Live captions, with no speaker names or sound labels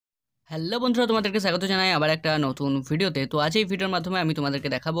Hello বন্ধুরা, তোমাদেরকে স্বাগত জানাই আবার একটা নতুন ভিডিওতে। তো আজ এই ভিডিওর মাধ্যমে আমি তোমাদেরকে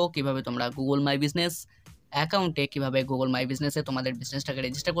দেখাবো কিভাবে তোমরা গুগল মাই বিজনেস অ্যাকাউন্টে কিভাবে গুগল মাই বিজনেসে তোমাদের বিজনেসটাকে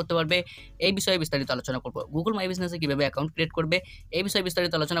রেজিস্টার করতে পারবে, এই বিষয়ে বিস্তারিত আলোচনা করব। গুগল মাই বিজনেসে কিভাবে অ্যাকাউন্ট ক্রিয়েট করবে এই বিষয়ে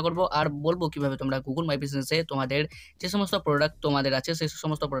বিস্তারিত আলোচনা করব, আর বলবো কিভাবে তোমরা গুগল মাই বিজনেসে তোমাদের যে সমস্ত প্রোডাক্ট তোমাদের আছে সেই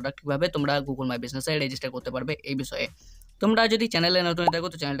সমস্ত প্রোডাক্ট কিভাবে তোমরা গুগল মাই বিজনেসে রেজিস্টার করতে পারবে এই বিষয়ে। তোমরা যদি চ্যানেলে নতুন থাকো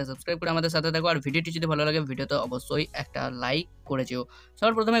তো চ্যানেলটা সাবস্ক্রাইব করে আমাদের সাথে থাকো, আর ভিডিওটি যদি ভালো লাগে ভিডিওতে অবশ্যই একটা লাইক করে যেও।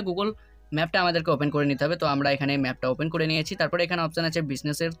 সবার প্রথমে গুগল ম্যাপটা আমাদেরকে ওপেন করে নিতে হবে। তো আমরা এখানে ম্যাপটা ওপেন করে নিয়েছি। তারপরে এখানে অপশন আছে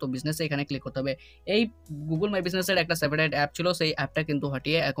বিজনেসের, তো বিজনেসে এখানে ক্লিক করতে হবে। এই গুগল মাই বিজনেসের একটা সেপারেট অ্যাপ ছিল, সেই অ্যাপটা কিন্তু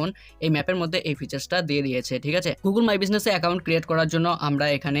হটিয়ে এখন এই ম্যাপের মধ্যে এই ফিচার্সটা দিয়ে দিয়েছে। ঠিক আছে, গুগল মাই বিজনেসে অ্যাকাউন্ট ক্রিয়েট করার জন্য আমরা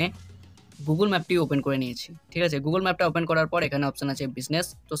এখানে গুগল ম্যাপটি ওপেন করে নিয়েছি। ঠিক আছে, গুগল ম্যাপটা ওপেন করার পর এখানে অপশন আছে বিজনেস।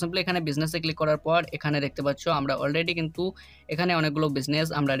 তো সিম্পলি এখানে বিজনেসে ক্লিক করার পর এখানে দেখতে পাচ্ছ আমরা অলরেডি কিন্তু এখানে অনেকগুলো বিজনেস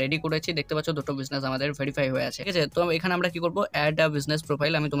আমরা রেডি করেছি। দেখতে পাচ্ছ দুটো বিজনেস আমাদের ভেরিফাই হয়ে আছে। ঠিক আছে, তো এখানে আমরা কি করব, অ্যাড আ বিজনেস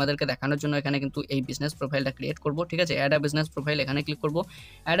প্রোফাইল। আমি তোমাদেরকে দেখানোর জন্য এখানে কিন্তু এই বিজনেস প্রোফাইলটা ক্রিয়েট করব। ঠিক আছে, অ্যাড আ বিজনেস প্রোফাইল এখানে ক্লিক করব।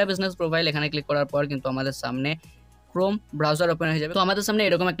 অ্যাড আ বিজনেস প্রোফাইল এখানে ক্লিক করার পর কিন্তু আমাদের সামনে ক্রোম ব্রাউজার ওপেন হয়ে যাবে। তো আমাদের সামনে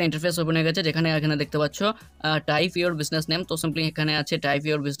এরকম একটা ইন্টারফেস ওপেন হয়ে গেছে, যেখানে এখানে দেখতে পাচ্ছ টাইপ ইওর বিজনেস নেম। তো সিম্পলি এখানে আছে টাইপ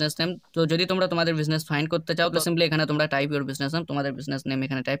ইওর বিজনেস নেম। তো যদি তোমরা তোমাদের বিজনেস ফাইন্ড করতে চাও তো সিম্পলি এখানে তোমরা টাইপ ইওর বিজনেস নেম, তোমাদের বিজনেস নেম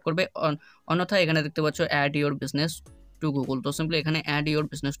এখানে টাইপ করবে। অন্যথায় এখানে দেখতে পাচ্ছ add your business to Google. তো সিম্পলি এখানে add your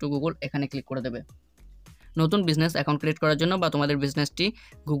business to Google এখানে ক্লিক করে দেবে নতুন বিজনেস অ্যাকাউন্ট ক্রিয়েট করার জন্য বা তোমাদের বিজনেসটি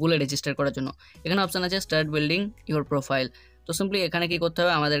গুগলে রেজিস্টার করার জন্য। এখানে অপশন আছে স্টার্ট বিল্ডিং ইওর প্রোফাইল। তো সিম্পলি এখানে কি করতে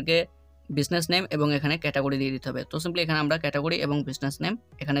হবে, আমাদেরকে বিজনেস নেম এবং এখানে ক্যাটাগরি দিয়ে দিতে হবে। তো সিম্পলি এখানে আমরা ক্যাটাগরি এবং বিজনেস নেম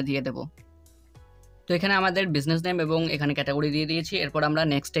এখানে দিয়ে দেবো। তো এখানে আমাদের বিজনেস নেম এবং এখানে ক্যাটাগরি দিয়ে দিয়েছি। এরপর আমরা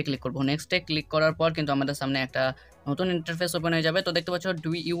নেক্সটে ক্লিক করব। নেক্সটে ক্লিক করার পর কিন্তু আমাদের সামনে একটা নতুন ইন্টারফেস ওপেন হয়ে যাবে। তো দেখতে পাচ্ছ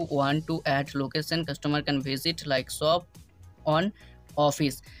do you want to add location customer can visit like shop on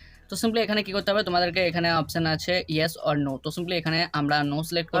office. তো সিম্পলি এখানে কি করতে হবে, তোমাদেরকে এখানে অপশন আছে ইয়েস অর নো। তো সিম্পলি এখানে আমরা নো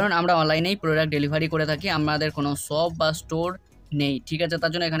সিলেক্ট, কারণ আমরা অনলাইনেই প্রোডাক্ট ডেলিভারি করে থাকি, আমাদের কোনো শপ বা স্টোর নেই। ঠিক আছে,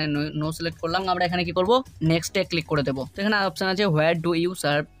 তার জন্য এখানে নো সিলেক্ট করলাম। আমরা এখানে কি করব, নেক্সটে ক্লিক করে দেবো। তো এখানে অপশন আছে where do you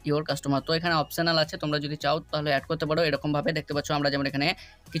serve your customer. তো এখানে অপশনাল আছে, তোমরা যদি চাও তাহলে অ্যাড করতে পারো। এরকম ভাবে দেখতে পাচ্ছ আমরা যেমন এখানে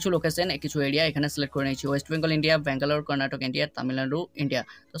কিছু লোকেশন কিছু এরিয়া এখানে সিলেক্ট করে নিয়েছি, West Bengal India, Bangalore Karnataka India, Tamil Nadu India.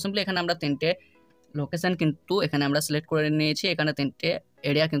 তো সিম্পলি এখানে আমরা তিনটে লোকেশন কিন্তু এখানে আমরা সিলেক্ট করে নিয়েছি, এখানে তিনটে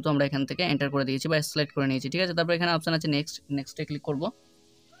এরিয়া কিন্তু আমরা এখান থেকে এন্টার করে দিয়েছি বা সিলেক্ট করে নিয়েছি। ঠিক আছে, তারপর এখানে অপশন আছে নেক্সটে ক্লিক করব।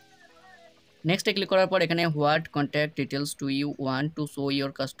 নেক্সটে ক্লিক করার পর এখানে what contact details to you want to show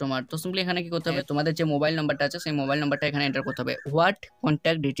your customer. তো সিম্পলি এখানে কি করতে হবে, তোমাদের যে মোবাইল নাম্বারটা আছে সেই মোবাইল নাম্বারটা এখানে এন্টার করতে হবে। What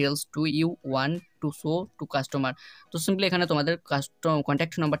contact details to you want to show to customer. তো সিম্পলি এখানে তোমাদের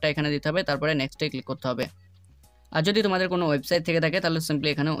কন্ট্যাক্ট নাম্বারটা এখানে দিতে হবে, তারপরে নেক্সটে ক্লিক করতে হবে। আর যদি তোমাদের কোনো ওয়েবসাইট থেকে থাকে তাহলে সিম্পলি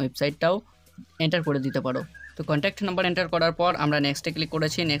এখানে ওয়েবসাইটটাও এন্টার করে দিতে পারো। তো কন্ট্যাক্ট নাম্বার এন্টার করার পর আমরা নেক্সটে ক্লিক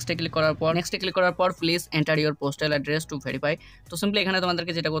করেছি। নেক্সটে ক্লিক করার পর please enter your postal address to verify. তো সিম্পলি এখানে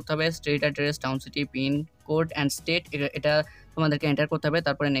তোমাদেরকে যেটা করতে হবে, street address, town, city, pin code and state, এটা তোমাদেরকে এন্টার করতে হবে।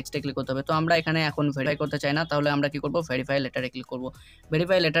 তারপরে নেক্সটে ক্লিক করতে হবে। তো আমরা এখানে এখন ভেরিফাই করতে চাই না, তাহলে আমরা কি করব, ভেরিফাই লেটারে ক্লিক করব।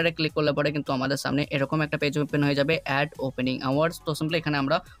 ভেরিফাই লেটারে ক্লিক করলে পরে কিন্তু আমাদের সামনে এরকম একটা পেজ ওপেন হয়ে যাবে, অ্যাড ওপেনিং আওয়ার্স। তো সিম্পলি এখানে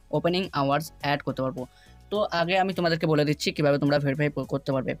আমরা ওপেনিং আওয়ার্স অ্যাড করতে পারবো। তো আগে আমি তোমাদেরকে বলে দিচ্ছি কিভাবে তোমরা ভেরিফাই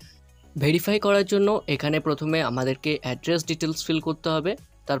করতে পারবে। ভেরিফাই করার জন্য এখানে প্রথমে আমাদেরকে অ্যাড্রেস ডিটেলস ফিল করতে হবে,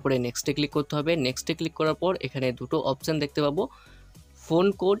 তারপরে নেক্সটে ক্লিক করতে হবে। নেক্সটে ক্লিক করার পর এখানে দুটো অপশান দেখতে পাবো, phone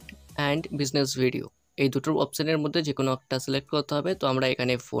code and business video. এই দুটো অপশানের মধ্যে যে কোনো একটা সিলেক্ট করতে হবে। তো আমরা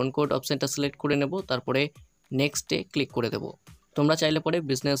এখানে ফোন কোড অপশানটা সিলেক্ট করে নেব, তারপরে নেক্সটে ক্লিক করে দেব। তোমরা চাইলে পরে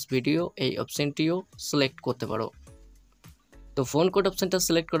বিজনেস ভিডিও এই অপশানটিও সিলেক্ট করতে পারো। তো ফোন কোড অপশানটা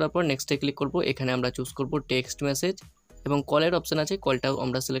সিলেক্ট করার পর নেক্সটে ক্লিক করব। এখানে আমরা চুজ করব টেক্সট মেসেজ এবং কলের অপশান আছে, কলটাও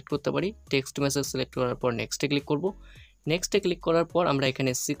আমরা সিলেক্ট করতে পারি। টেক্সট মেসেজ সিলেক্ট করার পর নেক্সটে ক্লিক করব। নেক্সটে ক্লিক করার পর আমরা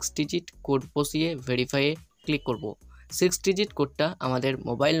এখানে 6 ডিজিট কোড বসিয়ে ভেরিফাইয়ে ক্লিক করব। 6 ডিজিট কোডটা আমাদের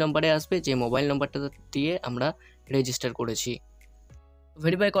মোবাইল নম্বরে আসবে, যে মোবাইল নম্বরটা দিয়ে আমরা রেজিস্টার করেছি।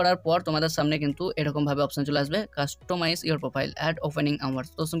 ভেরিফাই করার পর তোমাদের সামনে কিন্তু এরকমভাবে অপশন চলে আসবে, customise your profile add opening hours.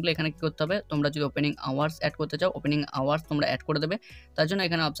 তো সিম্পলি এখানে কি করতে হবে, তোমরা যদি ওপেনিং আওয়ার্স অ্যাড করতে চাও ওপেনিং আওয়ার্স তোমরা অ্যাড করে দেবে। তার জন্য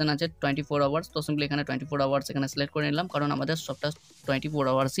এখানে অপশন আছে 24 আওয়ার্স। তো সিম্পলি এখানে 24 আওয়ার্স এখানে সিলেক্ট করে নিলাম, কারণ আমাদের সবটা 24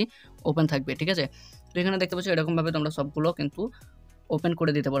 আওয়ার্সই ওপেন থাকবে। ঠিক আছে, তো এখানে দেখতে পাচ্ছ এরকমভাবে তোমরা সবগুলো কিন্তু ওপেন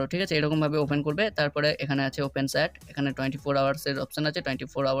করে দিতে পারো। ঠিক আছে, এরকমভাবে ওপেন করবে। তারপরে এখানে আছে ওপেন স্যাট, এখানে 24 আওয়ার্সের অপশন আছে,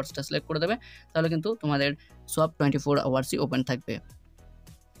 24 আওয়ার্সটা সিলেক্ট করে দেবে, তাহলে কিন্তু তোমাদের সব 24 আওয়ার্সই ওপেন থাকবে।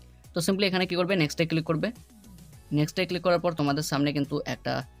 তো সিম্পলি এখানে কি করবে, নেক্সটে ক্লিক করবে। নেক্সটে ক্লিক করার পর তোমাদের সামনে কিন্তু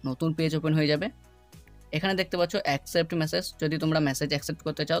একটা নতুন পেজ ওপেন হয়ে যাবে। এখানে দেখতে পাচ্ছ অ্যাকসেপ্ট মেসেজ। যদি তোমরা মেসেজ অ্যাকসেপ্ট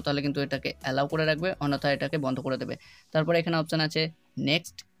করতে চাও তাহলে কিন্তু এটাকে অ্যালাউ করে রাখবে, অন্যথায় এটাকে বন্ধ করে দেবে। তারপরে এখানে অপশান আছে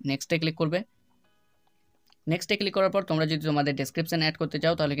নেক্সটে ক্লিক করবে। নেক্সটে ক্লিক করার পর তোমরা যদি তোমাদের ডেসক্রিপশন অ্যাড করতে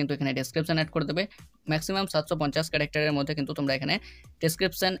চাও তাহলে কিন্তু এখানে ডেসক্রিপশন অ্যাড করে দেবে। ম্যাক্সিমাম 750 ক্যারেক্টারের মধ্যে কিন্তু তোমরা এখানে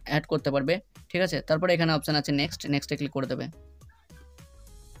ডেসক্রিপশন অ্যাড করতে পারবে, ঠিক আছে। তারপরে এখানে অপশান আছে নেক্সটে ক্লিক করে দেবে।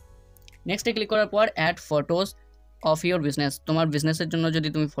 নেক্সটে ক্লিক করার পর add photos of your business, তোমার বিজনেসের জন্য যদি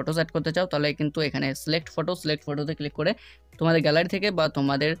তুমি ফটোস অ্যাড করতে চাও তাহলে কিন্তু এখানে সিলেক্ট ফটোতে ক্লিক করে তোমাদের গ্যালারি থেকে বা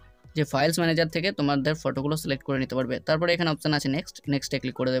তোমাদের যে ফাইলস ম্যানেজার থেকে তোমাদের ফটোগুলো সিলেক্ট করে নিতে পারবে। তারপরে এখানে অপশান আছে নেক্সটে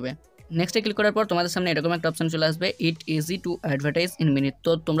ক্লিক করে দেবে। নেক্সটে ক্লিক করার পর তোমাদের সামনে এরকম একটা অপশন চলে আসবে, it easy to advertise in minute.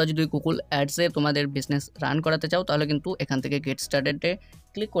 তো তোমরা যদি গুগল অ্যাডসে তোমাদের বিজনেস রান করাতে চাও তাহলে কিন্তু এখান থেকে গেট স্টার্টেডে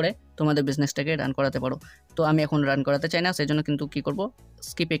ক্লিক করে তোমাদের বিজনেসটাকে রান করাতে পারো। তো আমি এখন রান করাতে চাই না, সেজন্য কিন্তু কী করব,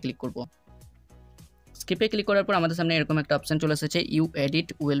 স্কিপে ক্লিক করব। স্কিপে ক্লিক করার পর আমাদের সামনে এরকম একটা অপশন চলে এসেছে, you edit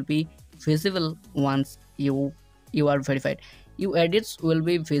will be visible once you R verified. You edits will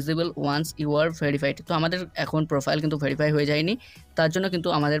be visible once you R verified. তো আমাদের এখন প্রোফাইল কিন্তু ভেরিফাই হয়ে যায়নি, তার জন্য কিন্তু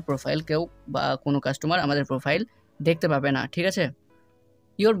আমাদের প্রোফাইল কেউ বা কোনো কাস্টমার আমাদের প্রোফাইল দেখতে পাবে না, ঠিক আছে।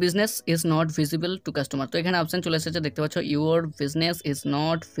 Your business is not visible to customer, তো এখানে অপশন চলে এসেছে দেখতে পাচ্ছ, your business is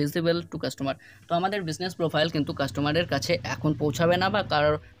not visible to customer. তো আমাদের বিজনেস প্রোফাইল কিন্তু কাস্টমারের কাছে এখন পৌঁছাবে না বা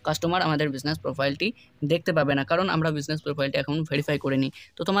কাস্টমার আমাদের বিজনেস প্রোফাইলটি দেখতে পাবে না, কারণ আমরা বিজনেস প্রোফাইলটি এখন ভেরিফাই করিনি।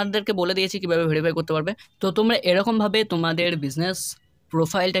 তো তোমাদেরকে বলে দিয়েছি কীভাবে ভেরিফাই করতে পারবে। তো তোমরা এরকমভাবে তোমাদের বিজনেস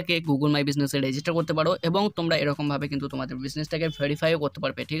প্রোফাইলটাকে গুগল মাই বিজনেসে রেজিস্টার করতে পারো এবং তোমরা এরকমভাবে কিন্তু তোমাদের বিজনেসটাকে ভেরিফাইও করতে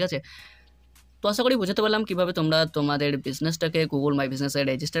পারবে, ঠিক আছে। তো আশা করি বুঝতে পারলাম কীভাবে তোমরা তোমাদের বিজনেসটাকে গুগল মাই বিজনেসে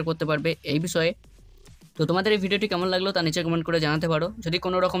রেজিস্টার করতে পারবে এই বিষয়ে। তো তোমাদের এই ভিডিওটি কেমন লাগলো তা নিচে কমেন্ট করে জানাতে পারো। যদি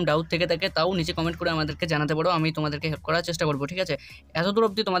কোনো রকম ডাউট থেকে থাকে তাও নিচে কমেন্ট করে আমাদেরকে জানাতে পারো, আমি তোমাদেরকে হেল্প করার চেষ্টা করবো, ঠিক আছে। এতদূর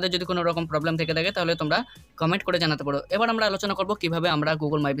অবধি তোমাদের যদি কোনো রকম প্রবলেম থেকে থাকে তাহলে তোমরা কমেন্ট করে জানাতে পারো। এবার আমরা আলোচনা করবো কীভাবে আমরা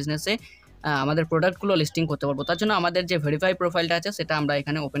গুগল মাই বিজনেসে আমাদের প্রোডাক্টগুলো লিস্টিং করতে পারবো। তার জন্য আমাদের যে ভেরিফাই প্রোফাইলটা আছে সেটা আমরা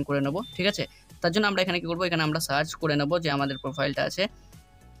এখানে ওপেন করে নেবো, ঠিক আছে। তার জন্য আমরা এখানে কী করবো, এখানে আমরা সার্চ করে নেবো যে আমাদের প্রোফাইলটা আছে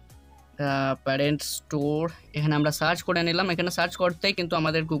প্যারেন্ট স্টোর, এখানে আমরা সার্চ করে নিলাম। এখানে সার্চ করতেই কিন্তু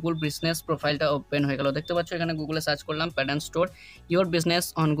আমাদের গুগল বিজনেস প্রোফাইলটা ওপেন হয়ে গেল, দেখতে পাচ্ছ। এখানে গুগলে সার্চ করলাম parent store your business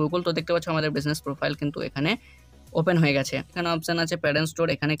on Google, তো দেখতে পাচ্ছ আমাদের বিজনেস প্রোফাইল কিন্তু এখানে ওপেন হয়ে গেছে। এখানে অপশান আছে প্যারেন্ট স্টোর,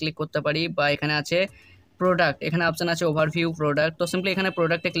 এখানে ক্লিক করতে পারি, বা এখানে আছে প্রোডাক্ট, এখানে অপশান আছে ওভারভিউ প্রোডাক্ট। তো সিম্পলি এখানে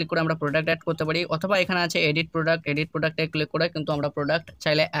প্রোডাক্টে ক্লিক করে আমরা প্রোডাক্ট অ্যাড করতে পারি, অথবা এখানে আছে এডিট প্রোডাক্টে ক্লিক করে কিন্তু আমরা প্রোডাক্ট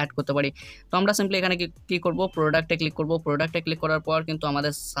চাইলে অ্যাড করতে পারি। তো আমরা সিম্পলি এখানে কি করব, প্রোডাক্টে ক্লিক করব। প্রোডাক্টে ক্লিক করার পর কিন্তু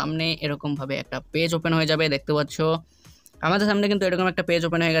আমাদের সামনে এরকমভাবে একটা পেজ ওপেন হয়ে যাবে, দেখতে পাচ্ছ। আমাদের সামনে কিন্তু এরকম একটা পেজ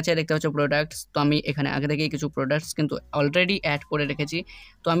ওপেন হয়ে গেছে, দেখতে পাচ্ছ প্রোডাক্টস। তো আমি এখানে আগে থেকেই কিছু প্রোডাক্টস কিন্তু অলরেডি অ্যাড করে রেখেছি।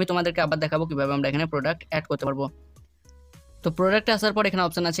 তো আমি তোমাদেরকে আবার দেখাবো কীভাবে আমরা এখানে প্রোডাক্ট অ্যাড করতে পারবো। তো প্রোডাক্টে আসার পর এখানে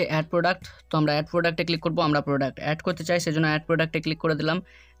অপশান আছে অ্যাড প্রোডাক্ট, তো আমরা অ্যাড প্রোডাক্টে ক্লিক করবো। আমরা প্রোডাক্ট অ্যাড করতে চাই, সেজন্য অ্যাড প্রোডাক্টে ক্লিক করে দিলাম।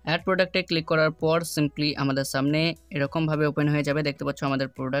 অ্যাড প্রোডাক্টে ক্লিক করার পর সিম্পলি আমাদের সামনে এরকমভাবে ওপেন হয়ে যাবে, দেখতে পাচ্ছ আমাদের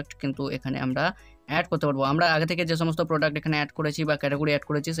প্রোডাক্ট কিন্তু এখানে আমরা অ্যাড করতে পারবো। আমরা আগে থেকে যে সমস্ত প্রোডাক্ট এখানে অ্যাড করেছি বা ক্যাটাগরি অ্যাড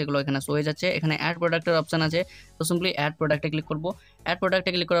করেছি সেগুলো এখানে শো হয়ে যাচ্ছে। এখানে অ্যাড প্রোডাক্টের অপশান আছে, তো সিম্পলি অ্যাড প্রোডাক্টে ক্লিক করবো। অ্যাড প্রোডাক্টে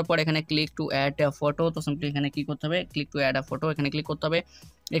ক্লিক করার পর এখানে click to add a photo, তো সিম্পলি এখানে কী করতে হবে, click to add a photo, এখানে ক্লিক করতে হবে।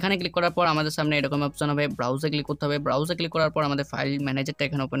 এখানে ক্লিক করার পর আমাদের সামনে এরকম অপশন হবে, ব্রাউজে ক্লিক করতে হবে। ব্রাউজে ক্লিক করার পর আমাদের ফাইল ম্যানেজারটা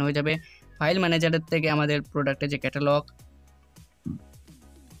এখানে ওপেন হয়ে যাবে। ফাইল ম্যানেজারের থেকে আমাদের প্রোডাক্টের যে ক্যাটালগ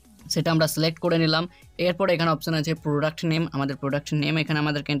সেটা আমরা সিলেক্ট করে নিলাম। এরপর এখানে অপশন আছে প্রোডাক্ট নেম, আমাদের প্রোডাক্ট নেম এখানে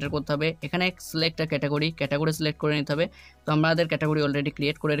আমাদেরকে এন্টার করতে হবে। এখানে সিলেক্ট আ ক্যাটাগরি সিলেক্ট করে নিতে হবে। তো আমাদের ক্যাটাগরি অলরেডি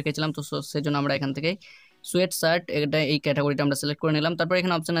ক্রিয়েট করে রেখেছিলাম, তো সেজন্য আমরা এখান থেকে সোয়েট শার্ট এই ক্যাটাগরিটা আমরা সিলেক্ট করে নিলাম। তারপর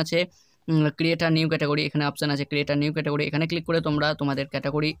এখানে অপশন আছে ক্রিয়েট আ নিউ ক্যাটাগরি, এখানে অপশন আছে ক্রিয়েট আ নিউ ক্যাটাগরি, এখানে ক্লিক করে তোমরা তোমাদের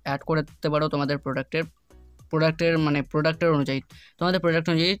ক্যাটাগরি অ্যাড করে দিতে পারো তোমাদের প্রোডাক্টের অনুযায়ী। তোমাদের প্রোডাক্ট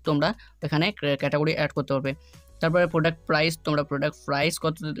অনুযায়ী তোমরা এখানে ক্যাটাগরি অ্যাড করতে পারবে। তারপরে প্রোডাক্ট প্রাইস, তোমরা প্রোডাক্ট প্রাইস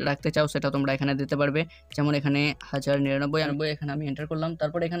কত রাখতে চাও সেটা তোমরা এখানে দিতে পারবে, যেমন এখানে 1099 এখানে আমি এন্টার করলাম।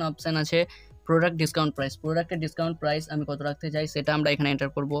 তারপরে এখানে অপশান আছে প্রোডাক্ট ডিসকাউন্ট প্রাইস, প্রোডাক্টের ডিসকাউন্ট প্রাইস আমি কত রাখতে চাই সেটা আমরা এখানে এন্টার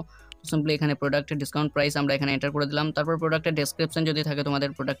করবো। সিম্পলি এখানে প্রোডাক্টের ডিসকাউন্ট প্রাইস আমরা এখানে এন্টার করে দিলাম। তারপর প্রোডাক্টের ডেসক্রিপশন যদি থাকে তোমাদের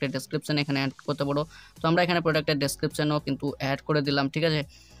প্রোডাক্টের ডেসক্রিপশন এখানে অ্যাড করতে পারো, তো আমরা এখানে প্রোডাক্টের ডেসক্রিপশনও কিন্তু অ্যাড করে দিলাম, ঠিক আছে।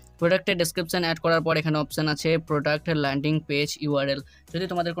 প্রোডাক্টের ডেসক্রিপশন অ্যাড করার পর এখানে অপশান আছে প্রোডাক্ট ল্যান্ডিং পেজ ইউআরএল, যদি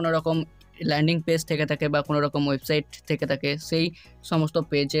তোমাদের কোনো রকম ল্যান্ডিং পেজ থেকে থাকে বা কোনো রকম ওয়েবসাইট থেকে থাকে সেই সমস্ত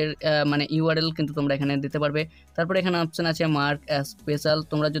পেজের মানে ইউআরএল কিন্তু তোমরা এখানে দিতে পারবে। তারপরে এখানে অপশান আছে মার্ক অ্যাজ স্পেশাল,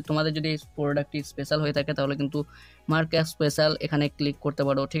 তোমাদের যদি প্রোডাক্টটি স্পেশাল হয়ে থাকে তাহলে কিন্তু মার্ক অ্যাজ স্পেশাল এখানে ক্লিক করতে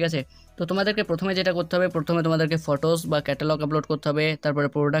পারো, ঠিক আছে। তো তোমাদেরকে প্রথমে যেটা করতে হবে, প্রথমে তোমাদেরকে ফটোস বা ক্যাটালগ আপলোড করতে হবে, তারপরে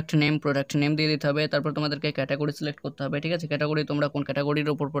প্রোডাক্ট নেম দিয়ে দিতে হবে, তারপর তোমাদেরকে ক্যাটাগরি সিলেক্ট করতে হবে, ঠিক আছে। ক্যাটাগরি তোমরা কোন ক্যাটাগরির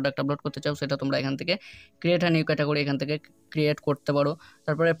উপর প্রোডাক্ট আপলোড করতে চাও সেটা তোমরা এখান থেকে ক্রিয়েট আ নিউ ক্যাটাগরি এখান থেকে ক্রিয়েট করতে পারো।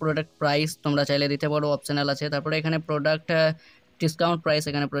 তারপরে প্রোডাক্ট প্রাইস তোমরা চাইলে দিতে পারো, অপশনাল আছে। তারপরে এখানে প্রোডাক্ট ডিসকাউন্ট প্রাইস,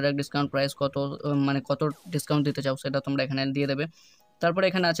 এখানে প্রোডাক্ট ডিসকাউন্ট প্রাইস কত, মানে কত ডিসকাউন্ট দিতে চাও সেটা তোমরা এখানে দিয়ে দেবে। তারপরে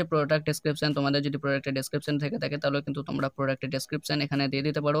এখানে আছে প্রোডাক্ট ডেসক্রিপশন। তোমাদের যদি প্রোডাক্টের ডেসক্রিপশন থেকে থাকে তাহলে কিন্তু তোমরা প্রোডাক্টের ডেসক্রিপশন এখানে দিয়ে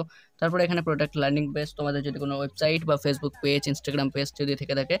দিতে পারো। তারপরে এখানে প্রোডাক্ট লার্নিং পেজ, তোমাদের যদি কোনো ওয়েবসাইট বা ফেসবুক পেজ, ইনস্টাগ্রাম পেজ যদি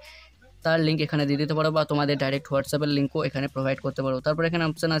থেকে থাকে তার লিঙ্ক এখানে দিয়ে দিতে পারো, বা তোমাদের ডাইরেক্ট হোয়াটসঅ্যাপের লিঙ্কও এখানে প্রোভাইড করতে পারো। তারপর এখানে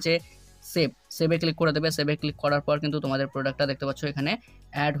অপশন আছে সেভে ক্লিক করে দেবে। সেভে ক্লিক করার পর কিন্তু তোমাদের প্রোডাক্টটা দেখতে পাচ্ছ এখানে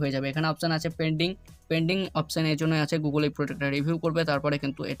অ্যাড হয়ে যাবে। এখানে অপশন আছে পেন্ডিং অপশন এর জন্য আছে গুগল এই প্রোডাক্টটা রিভিউ করবে, তারপরে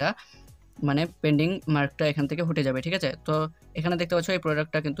কিন্তু এটা মানে পেন্ডিং মার্কটা এখান থেকে হটে যাবে, ঠিক আছে। তো এখানে দেখতে পাচ্ছ এই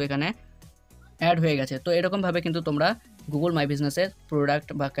প্রোডাক্টটা কিন্তু এখানে অ্যাড হয়ে গেছে। তো এরকমভাবে কিন্তু তোমরা গুগল মাই বিজনেসের প্রোডাক্ট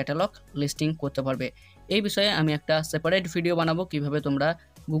বা ক্যাটালগ লিস্টিং করতে পারবে। এই বিষয়ে আমি একটা সেপারেট ভিডিও বানাবো কিভাবে তোমরা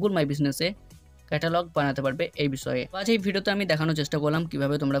গুগল মাই বিজনেসে ক্যাটালগ বানাতে পারবে এই বিষয়ে। আজ এই ভিডিওতে আমি দেখানোর চেষ্টা করলাম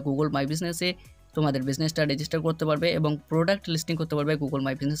কিভাবে তোমরা গুগল মাই বিজনেসে তোমাদের বিজনেসটা রেজিস্টার করতে পারবে এবং প্রোডাক্ট লিস্টিং করতে পারবে গুগল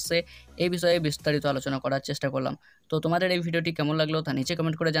মাই বিজনেসে। এই বিষয়ে বিস্তারিত আলোচনা করার চেষ্টা করলাম। তো তোমাদের এই ভিডিওটি কেমন লাগলো তা নিচে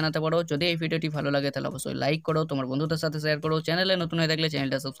কমেন্ট করে জানাতে পারো। যদি এই ভিডিওটি ভালো লাগে তাহলে অবশ্যই লাইক করো, তোমার বন্ধুদের সাথে শেয়ার করো, চ্যানেলে নতুন হয়ে থাকলে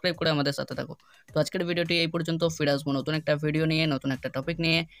চ্যানেলটা সাবস্ক্রাইব করে আমাদের সাথে থাকো। তো আজকের ভিডিওটি এই পর্যন্ত, ফিরে আসবো নতুন একটা ভিডিও নিয়ে, নতুন একটা টপিক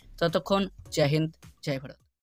নিয়ে। ততক্ষণ জয় হিন্দ, জয় ভারত।